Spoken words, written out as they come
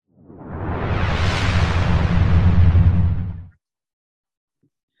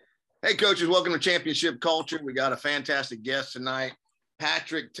Hey, coaches, welcome to Championship Culture. We got a fantastic guest tonight.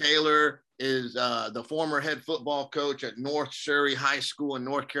 Patrick Taylor is the former head football coach at North Surry High School in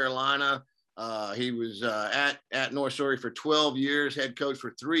North Carolina. He was at North Surry for 12 years, head coach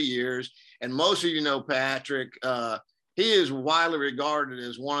for 3 years. And most of you know Patrick. He is widely regarded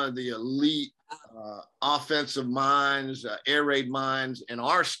as one of the elite offensive minds, air raid minds in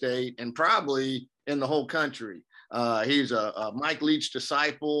our state and probably in the whole country. He's a Mike Leach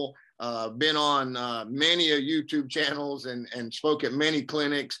disciple. Been on many YouTube channels and spoke at many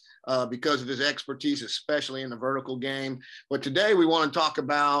clinics because of his expertise, especially in the vertical game. But today we want to talk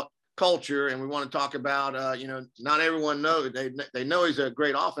about culture, and we want to talk about, not everyone knows. They know he's a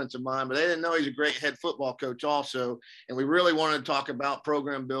great offensive mind, but they didn't know he's a great head football coach also. And we really wanted to talk about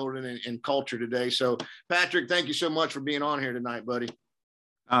program building and culture today. So, Patrick, thank you so much for being on here tonight, buddy.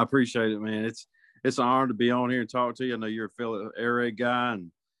 I appreciate it, man. It's an honor to be on here and talk to you. I know you're a fellow air raid guy,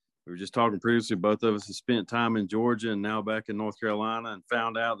 and we were just talking previously. Both of us have spent time in Georgia and now back in North Carolina, and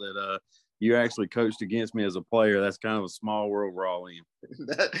found out that you actually coached against me as a player. That's kind of a small world we're all in.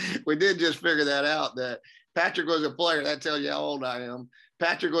 We did just figure that out, that Patrick was a player. That tells you how old I am.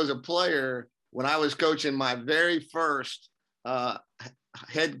 Patrick was a player when I was coaching my very first high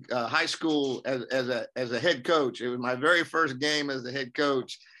school as a head coach. It was my very first game as the head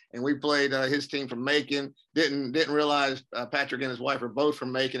coach. And we played his team from Macon. Didn't realize Patrick and his wife are both from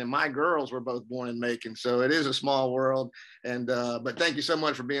Macon, and my girls were both born in Macon. So it is a small world. And but thank you so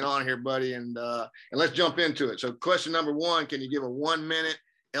much for being on here, buddy. And let's jump into it. So question number one: can you give a 1-minute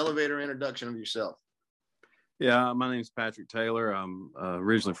elevator introduction of yourself? Yeah, my name is Patrick Taylor. I'm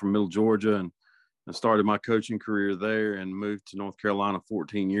originally from Middle Georgia, and I started my coaching career there and moved to North Carolina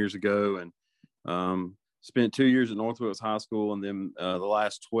 14 years ago. And spent 2 years at North Wilkes High School, and then the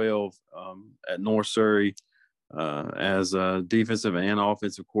last 12 at North Surry as a defensive and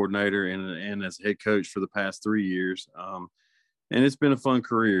offensive coordinator and as head coach for the past 3 years. And it's been a fun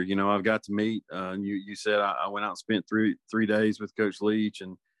career. You know, I've got to meet, you said I went out and spent three days with Coach Leach,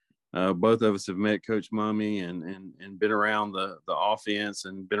 and both of us have met Coach Mummy and been around the offense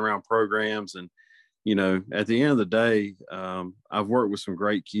and been around programs. And you know, at the end of the day, I've worked with some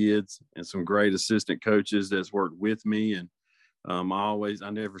great kids and some great assistant coaches that's worked with me. And I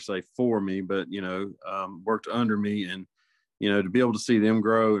never say for me, but, worked under me. And, to be able to see them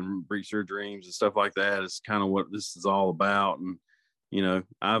grow and reach their dreams and stuff like that is kind of what this is all about. And,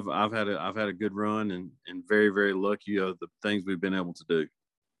 I've had a good run and very, very lucky of the things we've been able to do.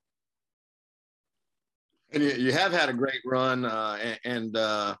 And you have had a great run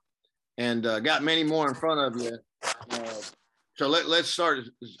and got many more in front of you. So let's start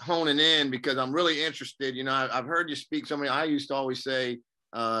honing in, because I'm really interested. I've heard you speak so many. I used to always say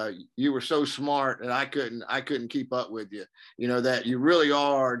you were so smart that I couldn't keep up with you. That you really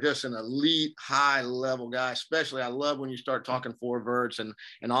are just an elite, high level guy. Especially, I love when you start talking four verts and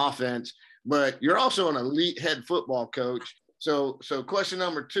offense. But you're also an elite head football coach. So question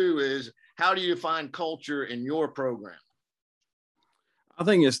number two is, how do you find culture in your program? I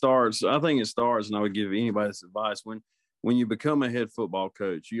think it starts, and I would give anybody this advice: when you become a head football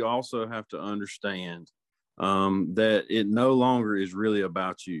coach, you also have to understand that it no longer is really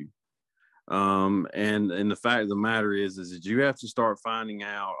about you. And the fact of the matter is that you have to start finding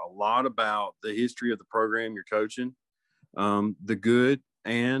out a lot about the history of the program you're coaching, the good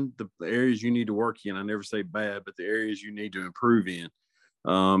and the areas you need to work in. I never say bad, but the areas you need to improve in.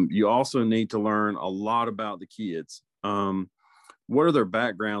 You also need to learn a lot about the kids. What are their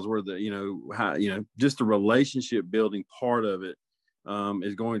backgrounds? What are just the relationship building part of it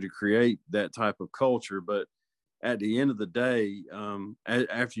is going to create that type of culture. But at the end of the day,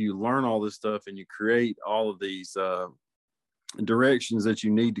 after you learn all this stuff and you create all of these directions that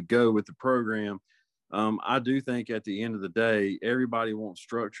you need to go with the program, I do think at the end of the day, everybody wants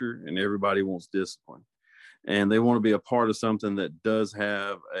structure and everybody wants discipline, and they want to be a part of something that does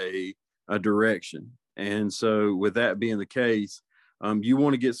have a direction. And so with that being the case, you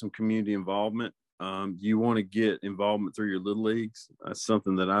want to get some community involvement. You want to get involvement through your little leagues. That's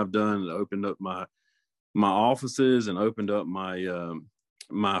something that I've done. It opened up my offices and opened up my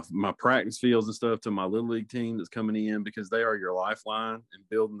my practice fields and stuff to my little league team that's coming in, because they are your lifeline, and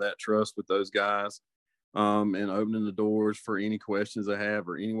building that trust with those guys and opening the doors for any questions they have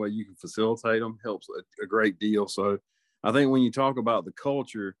or any way you can facilitate them helps a great deal. So I think when you talk about the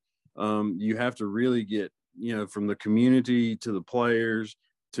culture, you have to really get, from the community to the players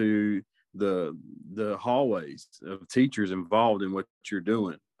to the hallways of teachers involved in what you're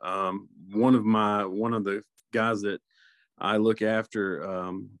doing. One of the guys that I look after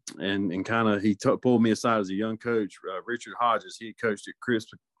and kind of he pulled me aside as a young coach, Richard Hodges. He coached at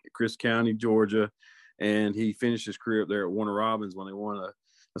Chris County, Georgia, and he finished his career up there at Warner Robins when they won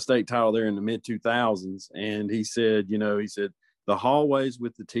a state title there in the mid 2000s. And he said, the hallways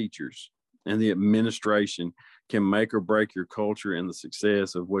with the teachers and the administration can make or break your culture and the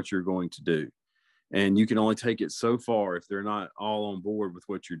success of what you're going to do. And you can only take it so far if they're not all on board with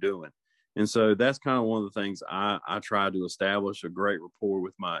what you're doing. And so that's kind of one of the things I try to establish a great rapport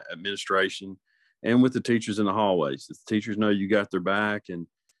with my administration and with the teachers in the hallways. The teachers know you got their back, and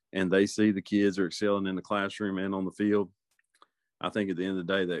they see the kids are excelling in the classroom and on the field. I think at the end of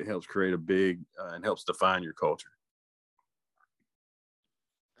the day, that helps create a big and helps define your culture.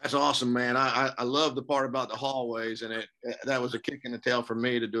 That's awesome, man. I love the part about the hallways, and that was a kick in the tail for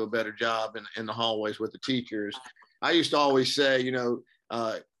me to do a better job in the hallways with the teachers. I used to always say,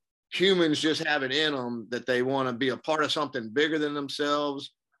 humans just have it in them that they want to be a part of something bigger than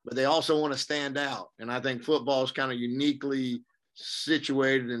themselves, but they also want to stand out. And I think football is kind of uniquely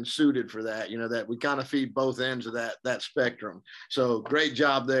situated and suited for that, that we kind of feed both ends of that spectrum. So great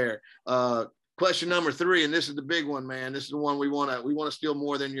job there. Question number 3, and this is the big one, man. This is the one we want to steal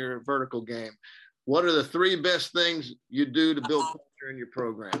more than your vertical game. What are the 3 best things you do to build culture in your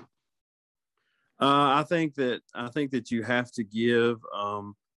program? I think that you have to give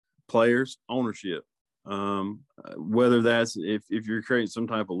players ownership, whether that's if you're creating some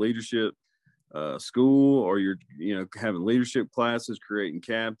type of leadership school, or you're having leadership classes, creating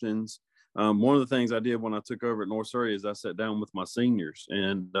captains. One of the things I did when I took over at North Surrey is I sat down with my seniors,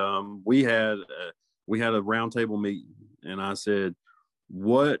 and we had a roundtable meeting, and I said,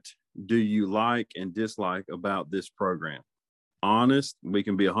 what do you like and dislike about this program? Honest, we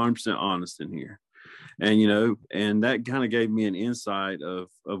can be 100% honest in here. And, and that kind of gave me an insight of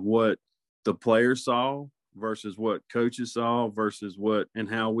what the players saw versus what coaches saw versus and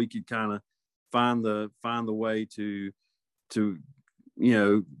how we could kind of find the way to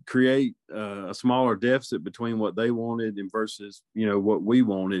create a smaller deficit between what they wanted and versus, what we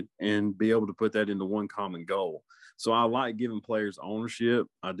wanted, and be able to put that into one common goal. So I like giving players ownership.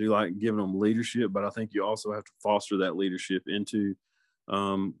 I do like giving them leadership, but I think you also have to foster that leadership into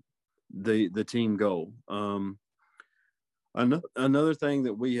the team goal. Another thing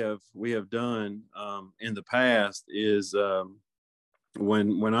that we have done in the past is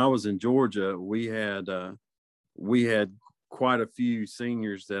when I was in Georgia, we had quite a few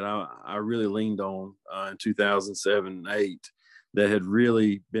seniors that I really leaned on in 2007 and 2008 that had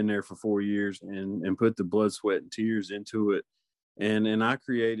really been there for 4 years and put the blood, sweat, and tears into it. And I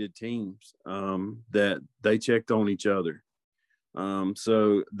created teams that they checked on each other.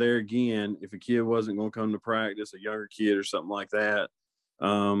 So there again, if a kid wasn't going to come to practice, a younger kid or something like that,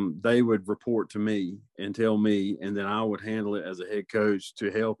 they would report to me and tell me, and then I would handle it as a head coach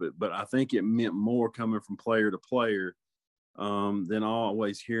to help it. But I think it meant more coming from player to player than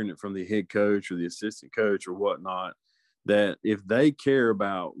always hearing it from the head coach or the assistant coach or whatnot, that if they care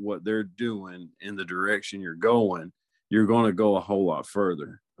about what they're doing in the direction you're going to go a whole lot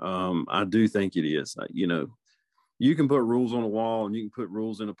further. I do think it is, you can put rules on a wall and you can put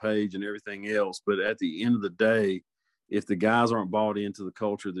rules in a page and everything else, but at the end of the day, if the guys aren't bought into the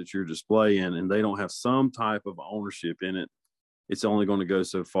culture that you're displaying and they don't have some type of ownership in it, it's only going to go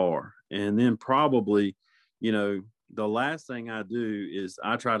so far. And then probably, the last thing I do is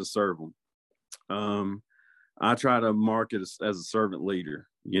I try to serve them. I try to market as a servant leader,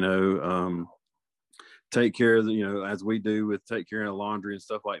 take care of as we do with take care of laundry and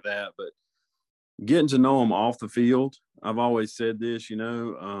stuff like that. But getting to know them off the field, I've always said this,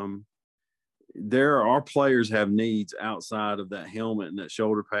 our players have needs outside of that helmet and that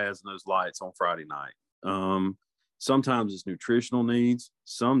shoulder pads and those lights on Friday night. Sometimes it's nutritional needs.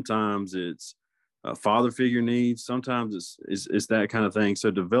 Sometimes it's father figure needs. Sometimes it's that kind of thing. So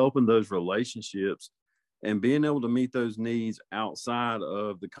developing those relationships and being able to meet those needs outside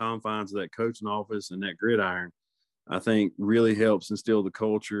of the confines of that coaching office and that gridiron, I think really helps instill the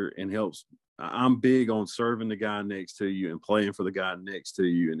culture and helps. I'm big on serving the guy next to you and playing for the guy next to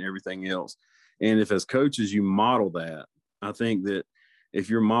you and everything else. And if as coaches you model that, I think that if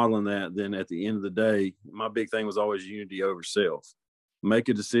you're modeling that, then at the end of the day, my big thing was always unity over self. Make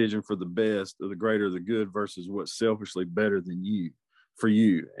a decision for the best or the greater the good versus what's selfishly better than you for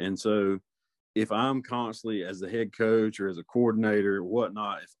you. And so if I'm constantly as the head coach or as a coordinator or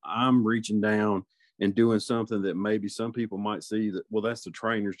whatnot, if I'm reaching down and doing something that maybe some people might see that, well, that's the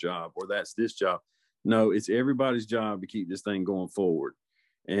trainer's job or that's this job. No, it's everybody's job to keep this thing going forward,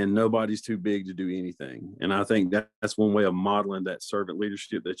 and nobody's too big to do anything. And I think that's one way of modeling that servant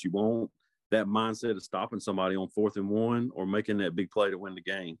leadership that you want, that mindset of stopping somebody on 4th and 1 or making that big play to win the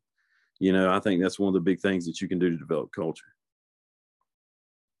game. I think that's one of the big things that you can do to develop culture.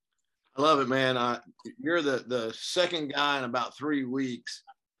 I love it, man. You're the second guy in about 3 weeks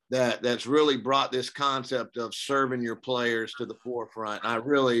that's really brought this concept of serving your players to the forefront. And I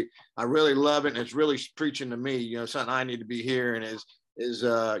really love it. And it's really preaching to me, something I need to be hearing is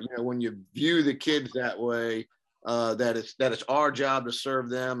when you view the kids that way, that it's our job to serve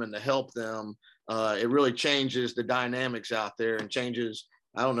them and to help them. It really changes the dynamics out there and changes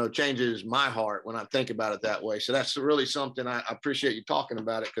my heart when I think about it that way. So that's really something I appreciate you talking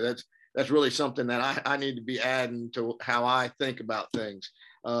about it, because that's really something that I need to be adding to how I think about things.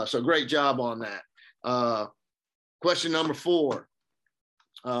 So great job on that. Question number 4.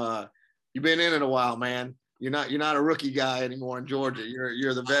 You've been in it a while, man. You're not a rookie guy anymore in Georgia.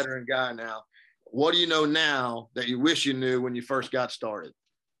 You're the veteran guy now. What do you know now that you wish you knew when you first got started?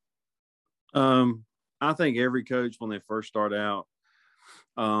 I think every coach, when they first start out,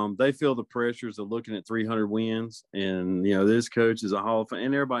 they feel the pressures of looking at 300 wins, and this coach is a Hall of Fame,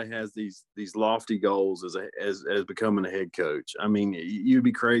 and everybody has these lofty goals as becoming a head coach. I mean, you'd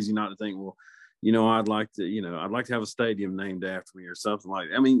be crazy not to think, well, I'd like to have a stadium named after me or something like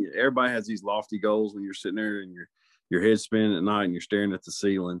that. I mean, everybody has these lofty goals when you're sitting there and your head's spinning at night and you're staring at the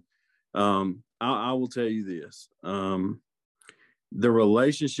ceiling. I will tell you this. The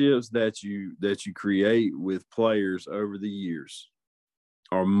relationships that you create with players over the years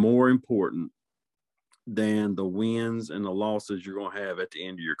are more important than the wins and the losses you're going to have at the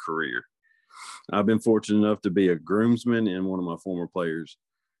end of your career. I've been fortunate enough to be a groomsman in one of my former players'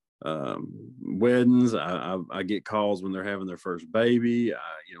 weddings. I get calls when they're having their first baby.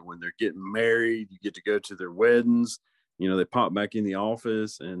 When they're getting married, you get to go to their weddings. They pop back in the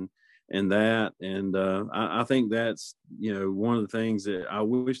office and I think that's one of the things that I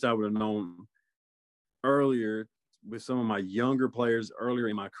wished I would have known earlier with some of my younger players earlier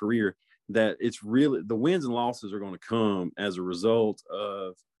in my career, that it's really the wins and losses are going to come as a result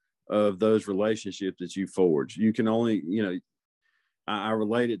of those relationships that you forge. You can only, I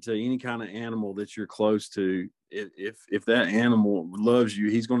relate it to any kind of animal that you're close to. If that animal loves you,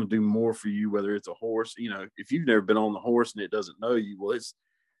 he's going to do more for you, whether it's a horse. If you've never been on the horse and it doesn't know you, well,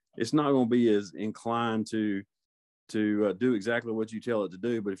 it's not going to be as inclined to do exactly what you tell it to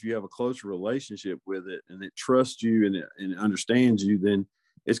do. But if you have a closer relationship with it and it trusts you and it understands you, then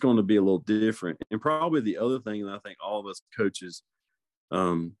it's going to be a little different. And probably the other thing that I think all of us coaches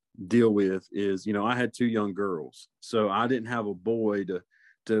deal with is, I had 2 young girls, so I didn't have a boy to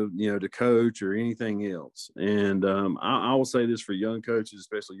coach or anything else. And I will say this for young coaches,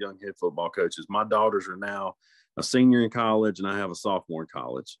 especially young head football coaches. My daughters are now a senior in college and I have a sophomore in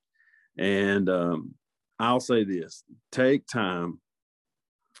college. And I'll say this: take time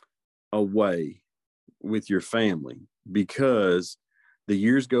away with your family, because the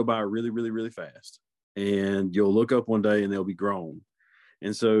years go by really, really, really fast, and you'll look up one day and they'll be grown.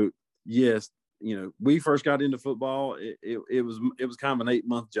 And so, yes, we first got into football. It was kind of an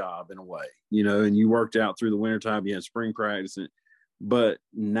 8-month job in a way, and you worked out through the wintertime. You had spring practice, but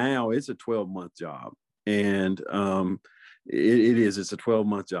now it's a 12-month job, and it's a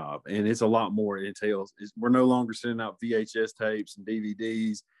 12-month job, and it's a lot more it entails. We're no longer sending out VHS tapes and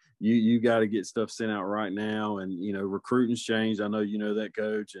DVDs. You got to get stuff sent out right now, and recruiting's changed. I know that,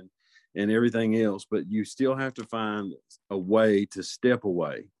 coach, and everything else, but you still have to find a way to step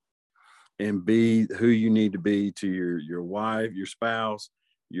away and be who you need to be to your wife, your spouse,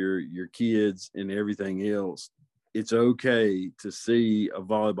 your kids, and everything else. It's okay to see a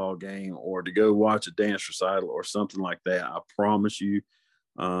volleyball game or to go watch a dance recital or something like that. I promise you,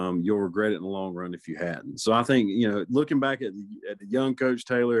 you'll regret it in the long run if you hadn't. So I think, looking back at the young Coach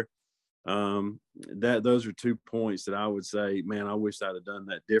Taylor, that those are 2 points that I would say, man, I wish I'd have done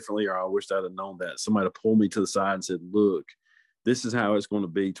that differently, or I wish I'd have known that. Somebody to pull me to the side and said, look, this is how it's going to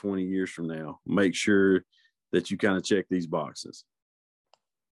be 20 years from now. Make sure that you kind of check these boxes.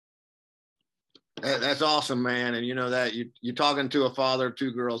 That's awesome, man. And that you're talking to a father of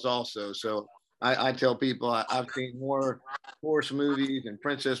 2 girls also. So I tell people I've seen more horse movies and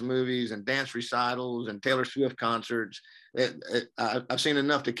princess movies and dance recitals and Taylor Swift concerts. I've seen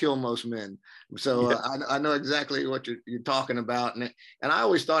enough to kill most men. So yeah. I know exactly what you're talking about. And I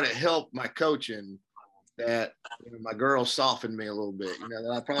always thought it helped my coaching that my girls softened me a little bit.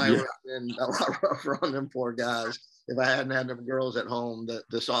 That I probably would have been a lot rougher on them poor guys if I hadn't had them girls at home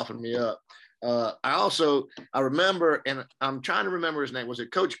that softened me up. I remember, and I'm trying to remember his name. Was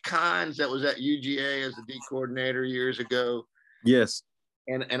it Coach Kynes that was at UGA as the D coordinator years ago? Yes.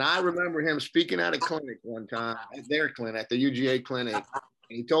 And I remember him speaking at a clinic one time, at their clinic, at the UGA clinic. And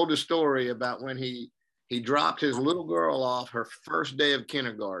he told a story about when he dropped his little girl off her first day of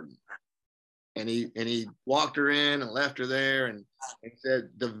kindergarten. and he walked her in and left her there, and said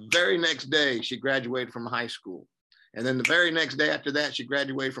the very next day she graduated from high school. And then the very next day after that, she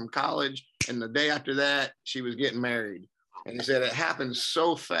graduated from college. And the day after that, she was getting married. And he said it happened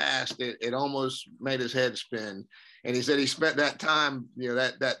so fast, it almost made his head spin. And he said he spent that time,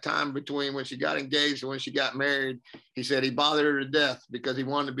 that time between when she got engaged and when she got married, he said he bothered her to death because he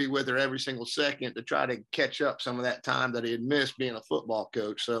wanted to be with her every single second to try to catch up some of that time that he had missed being a football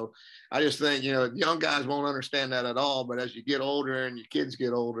coach. So I just think, young guys won't understand that at all. But as you get older and your kids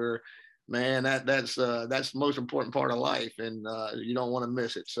get older, man, that's the most important part of life, and you don't want to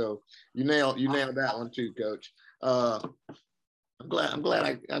miss it. So you nailed that one too, Coach. I'm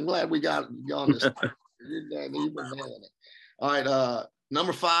glad we got on this. You've been nailing it. All right,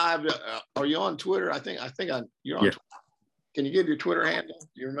 number 5. Are you on Twitter? I think you're on. Yeah. Twitter. Can you give your Twitter handle?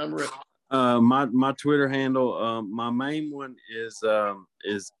 Do you remember it? My Twitter handle, my main one is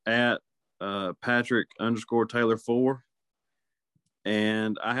at Patrick_Taylor4.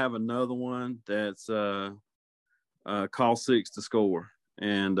 And I have another one that's call 6 to score,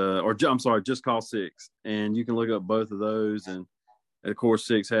 and I'm sorry, just call 6. And you can look up both of those. And of course,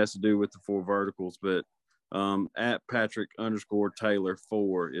 6 has to do with the 4 verticals, but at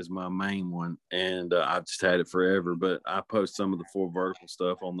Patrick_Taylor4 is my main one. And I've just had it forever, but I post some of the 4 vertical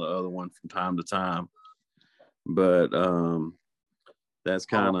stuff on the other one from time to time. But that's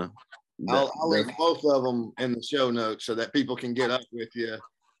kind of. I'll link both of them in the show notes so that people can get up with you.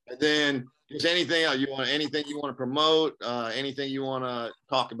 And then is anything else you want to promote, anything you want to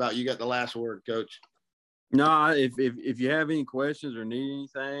talk about? You got the last word, Coach. No, if you have any questions or need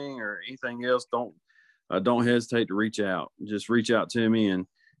anything or anything else, don't hesitate to reach out. Just reach out to me,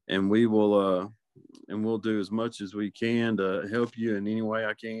 and we will and we'll do as much as we can to help you in any way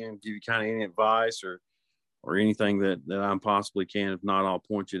I can, give you kind of any advice or anything that I possibly can. If not, I'll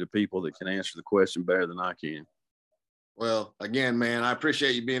point you to people that can answer the question better than I can. Well, again, man, I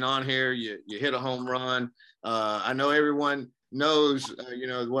appreciate you being on here. You hit a home run. I know everyone knows,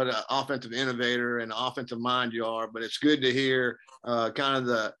 what an offensive innovator and offensive mind you are, but it's good to hear kind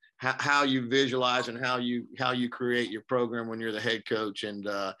of how you visualize and how you create your program when you're the head coach. And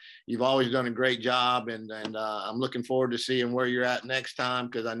you've always done a great job. And I'm looking forward to seeing where you're at next time,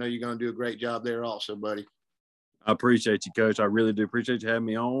 because I know you're going to do a great job there also, buddy. I appreciate you, Coach. I really do appreciate you having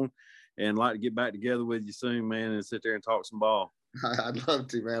me on, and like to get back together with you soon, man, and sit there and talk some ball. I'd love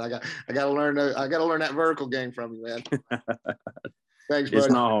to, man. I got to learn that vertical game from you, man. Thanks, buddy. It's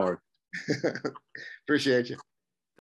not hard. Appreciate you.